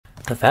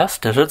The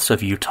vast deserts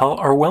of Utah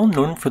are well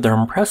known for their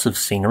impressive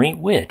scenery,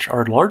 which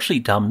are largely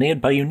dominated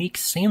by unique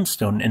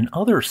sandstone and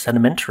other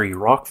sedimentary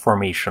rock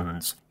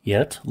formations.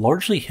 Yet,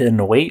 largely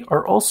hidden away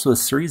are also a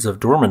series of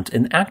dormant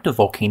and active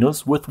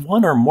volcanoes, with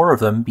one or more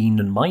of them being,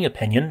 in my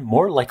opinion,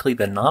 more likely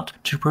than not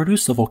to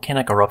produce a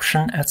volcanic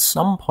eruption at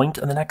some point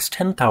in the next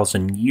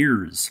 10,000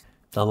 years.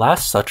 The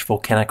last such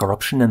volcanic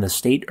eruption in the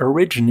state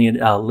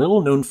originated a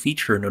little-known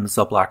feature known as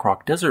the Black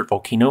Rock Desert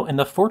volcano in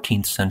the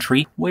 14th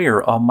century,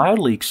 where a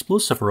mildly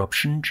explosive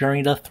eruption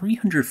generated a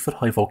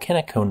 300-foot-high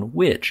volcanic cone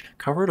which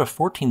covered a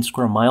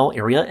 14-square-mile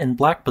area in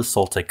black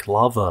basaltic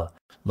lava.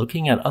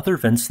 Looking at other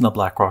vents in the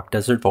Black Rock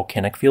Desert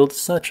volcanic field,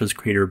 such as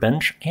Crater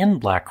Bench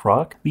and Black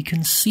Rock, we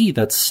can see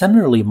that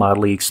similarly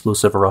mildly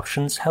explosive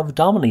eruptions have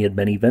dominated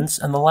many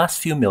vents in the last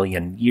few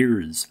million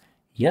years.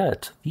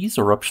 Yet, these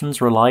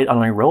eruptions relied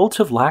on a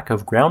relative lack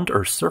of ground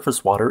or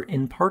surface water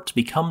in part to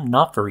become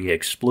not very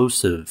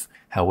explosive.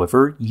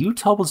 However,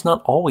 Utah was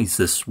not always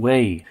this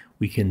way.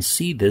 We can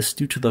see this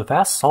due to the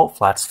vast salt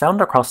flats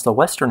found across the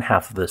western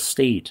half of the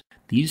state.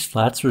 These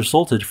flats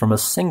resulted from a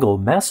single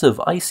massive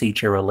Ice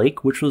Age-era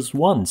lake which was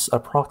once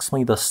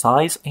approximately the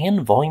size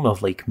and volume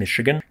of Lake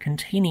Michigan,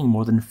 containing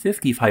more than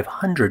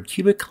 5,500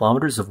 cubic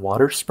kilometers of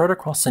water spread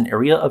across an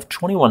area of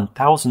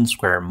 21,000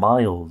 square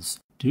miles.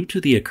 Due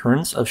to the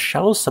occurrence of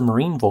shallow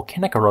submarine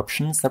volcanic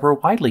eruptions that were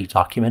widely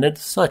documented,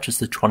 such as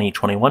the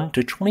 2021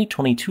 to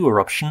 2022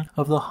 eruption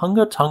of the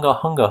Hunga Tonga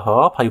Hunga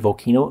Ha'apai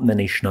volcano in the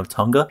nation of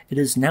Tonga, it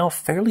is now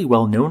fairly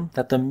well known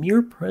that the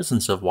mere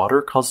presence of water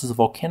causes a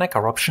volcanic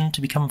eruption to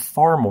become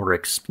far more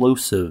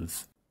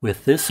explosive.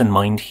 With this in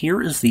mind,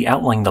 here is the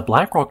outline the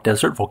Black Rock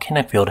Desert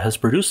volcanic field has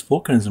produced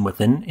volcanism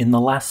within in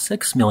the last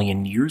 6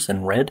 million years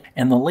in red,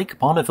 and the Lake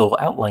Bonneville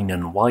outlined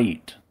in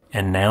white.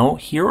 And now,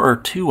 here are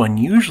two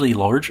unusually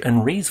large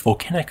and raised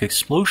volcanic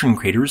explosion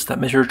craters that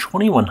measure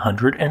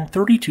 2,100 and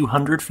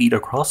 3,200 feet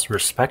across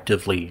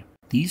respectively.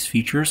 These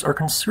features are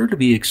considered to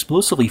be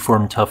explosively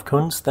formed tuff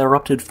cones that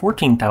erupted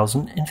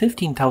 14,000 and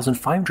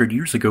 15,500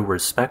 years ago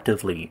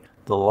respectively.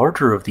 The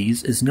larger of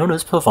these is known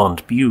as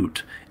Pahvant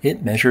Butte.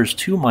 It measures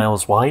 2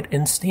 miles wide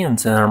and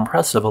stands at an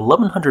impressive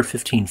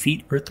 1,115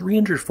 feet or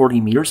 340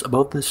 meters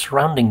above the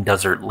surrounding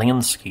desert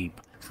landscape.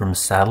 From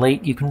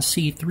satellite, you can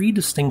see three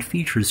distinct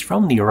features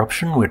from the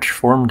eruption which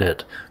formed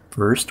it.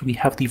 First, we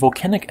have the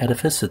volcanic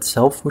edifice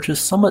itself, which is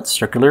somewhat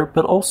circular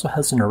but also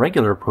has an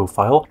irregular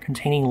profile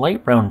containing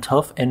light brown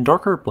tuff and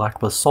darker black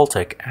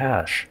basaltic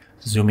ash.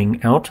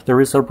 Zooming out,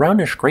 there is a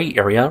brownish-gray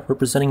area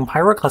representing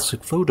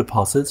pyroclastic flow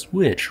deposits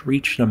which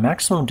reached a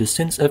maximum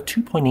distance of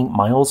 2.8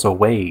 miles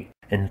away.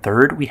 And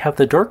third, we have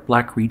the dark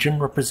black region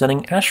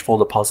representing ashfall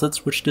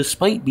deposits which,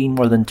 despite being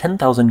more than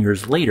 10,000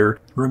 years later,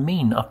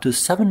 remain up to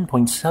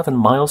 7.7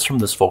 miles from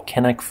this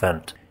volcanic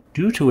vent.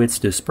 Due to its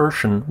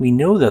dispersion, we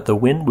know that the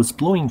wind was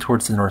blowing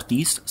towards the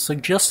northeast,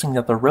 suggesting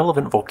that the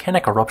relevant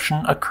volcanic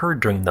eruption occurred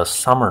during the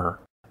summer.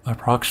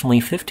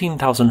 Approximately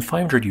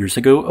 15,500 years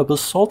ago, a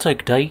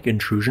basaltic dike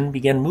intrusion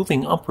began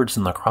moving upwards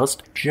in the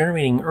crust,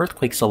 generating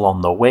earthquakes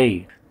along the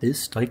way.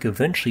 This dike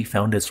eventually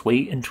found its way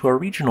into a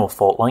regional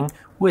fault line,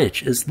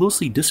 which is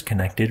loosely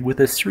disconnected with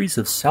a series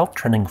of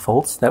south-trending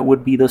faults that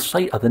would be the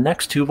site of the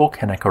next two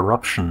volcanic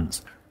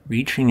eruptions.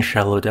 Reaching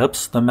shallow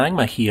depths, the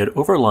magma heated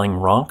overlying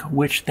rock,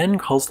 which then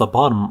caused the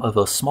bottom of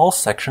a small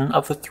section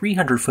of the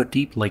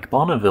 300-foot-deep Lake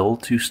Bonneville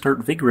to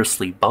start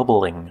vigorously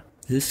bubbling.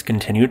 This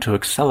continued to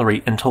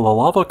accelerate until the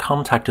lava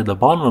contacted the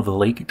bottom of the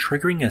lake,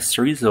 triggering a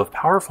series of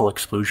powerful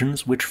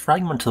explosions which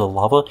fragmented the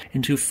lava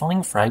into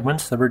fine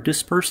fragments that were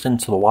dispersed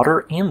into the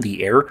water and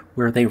the air,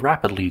 where they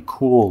rapidly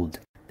cooled.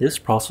 This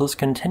process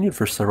continued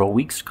for several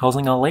weeks,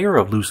 causing a layer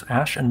of loose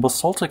ash and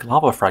basaltic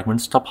lava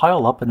fragments to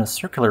pile up in a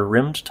circular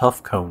rimmed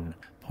tuff cone.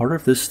 Part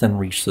of this then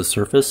reached the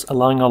surface,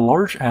 allowing a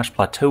large ash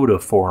plateau to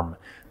form.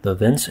 The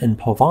vents in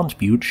Pahvant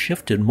Butte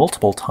shifted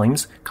multiple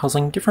times,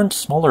 causing different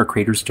smaller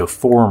craters to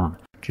form.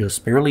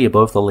 Just barely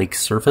above the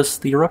lake's surface,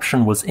 the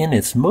eruption was in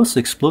its most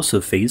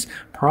explosive phase,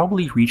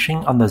 probably reaching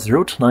on the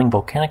 0 to 9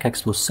 volcanic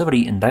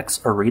explosivity index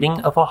a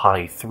rating of a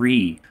high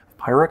 3.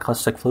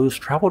 Pyroclastic flows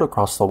traveled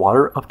across the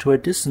water up to a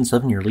distance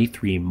of nearly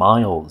 3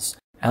 miles.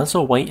 As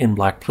a white and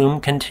black plume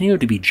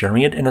continued to be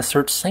generated in a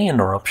search sand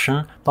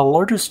eruption, the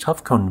largest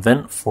tuff cone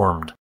vent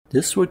formed.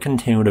 This would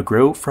continue to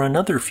grow for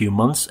another few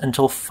months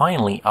until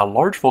finally a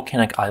large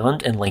volcanic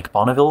island in Lake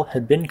Bonneville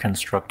had been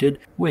constructed,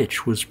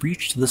 which was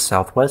breached to the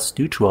southwest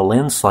due to a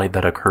landslide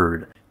that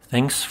occurred.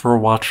 Thanks for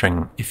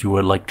watching. If you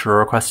would like to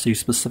request a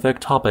specific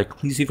topic,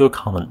 please leave a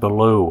comment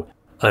below.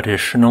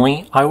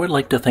 Additionally, I would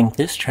like to thank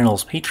this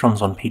channel's patrons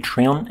on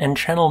Patreon and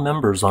channel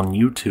members on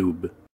YouTube.